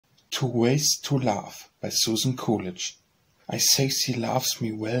Two Ways to Love by Susan Coolidge. I say he loves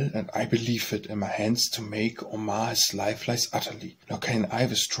me well, and I believe it in my hands to make or mar his life lies utterly, nor can I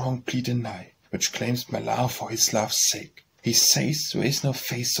with strong plea deny, which claims my love for his love's sake. He says there is no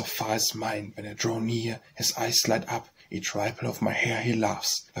face so far as mine, when I draw near, his eyes light up, each ripple of my hair he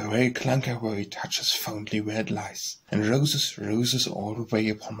loves, the very clunk where he touches fondly where it lies. And roses, roses all the way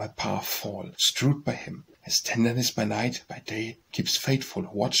upon my path fall, strewed by him. His tenderness by night, by day, keeps faithful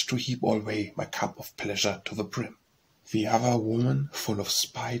watch to heap alway my cup of pleasure to the brim. The other woman, full of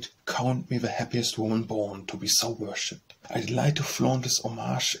spite, count me the happiest woman born to be so worshipped. I delight to flaunt his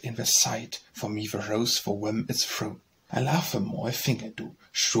homage in their sight, for me the rose for them its throne. I love him more, I think I do,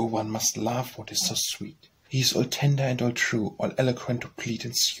 sure one must love what is so sweet. He is all tender and all true, all eloquent to plead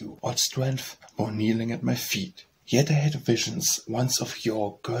and sue, all strength, born kneeling at my feet. Yet I had visions once of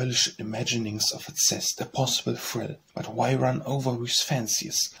your girlish imaginings of its zest, a possible thrill. But why run over with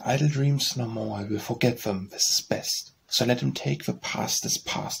fancies? Idle dreams no more, I will forget them, this is best. So let him take the past as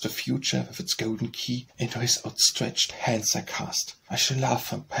past, the future with its golden key, into his outstretched hands I cast. I shall love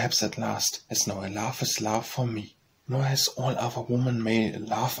him, perhaps at last, as now I love his love for me. Nor has all other woman may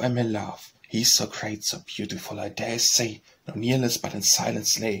love I may love. He is so great, so beautiful, I dare say, no nearless but in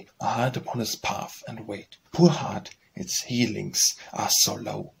silence lay a heart upon his path and wait. Poor heart, its healings are so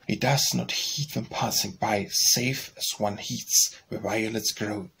low, he does not heed them passing by, save as one heeds where violets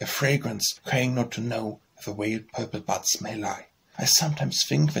grow, a fragrance, caring not to know the way purple buds may lie. I sometimes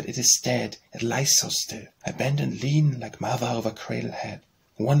think that it is dead, it lies so still. I bend and lean like mother over cradle head,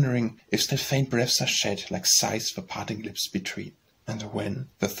 wondering if still faint breaths are shed like sighs the parting lips between. And when,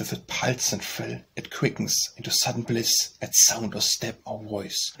 with vivid pulse and thrill, it quickens into sudden bliss at sound or step or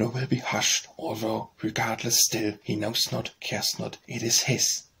voice, nor will be hushed, although, regardless still, he knows not, cares not, it is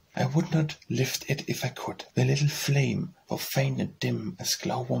his. I would not lift it if I could, the little flame, though faint and dim as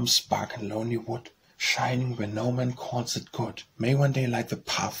glow-worm spark in lonely wood, shining where no man calls it good, may one day light the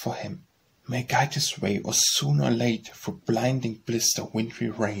path for him, may guide his way, or soon or late, through blinding bliss or wintry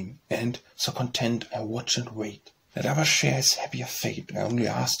rain, and, so content, I watch and wait. Let others share his happier fate, I only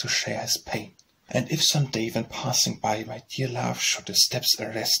ask to share his pain. And if some day when passing by my dear love should his steps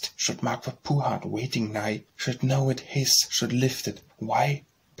arrest, should mark the poor heart waiting nigh, should know it his, should lift it, why?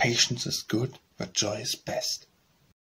 Patience is good, but joy is best.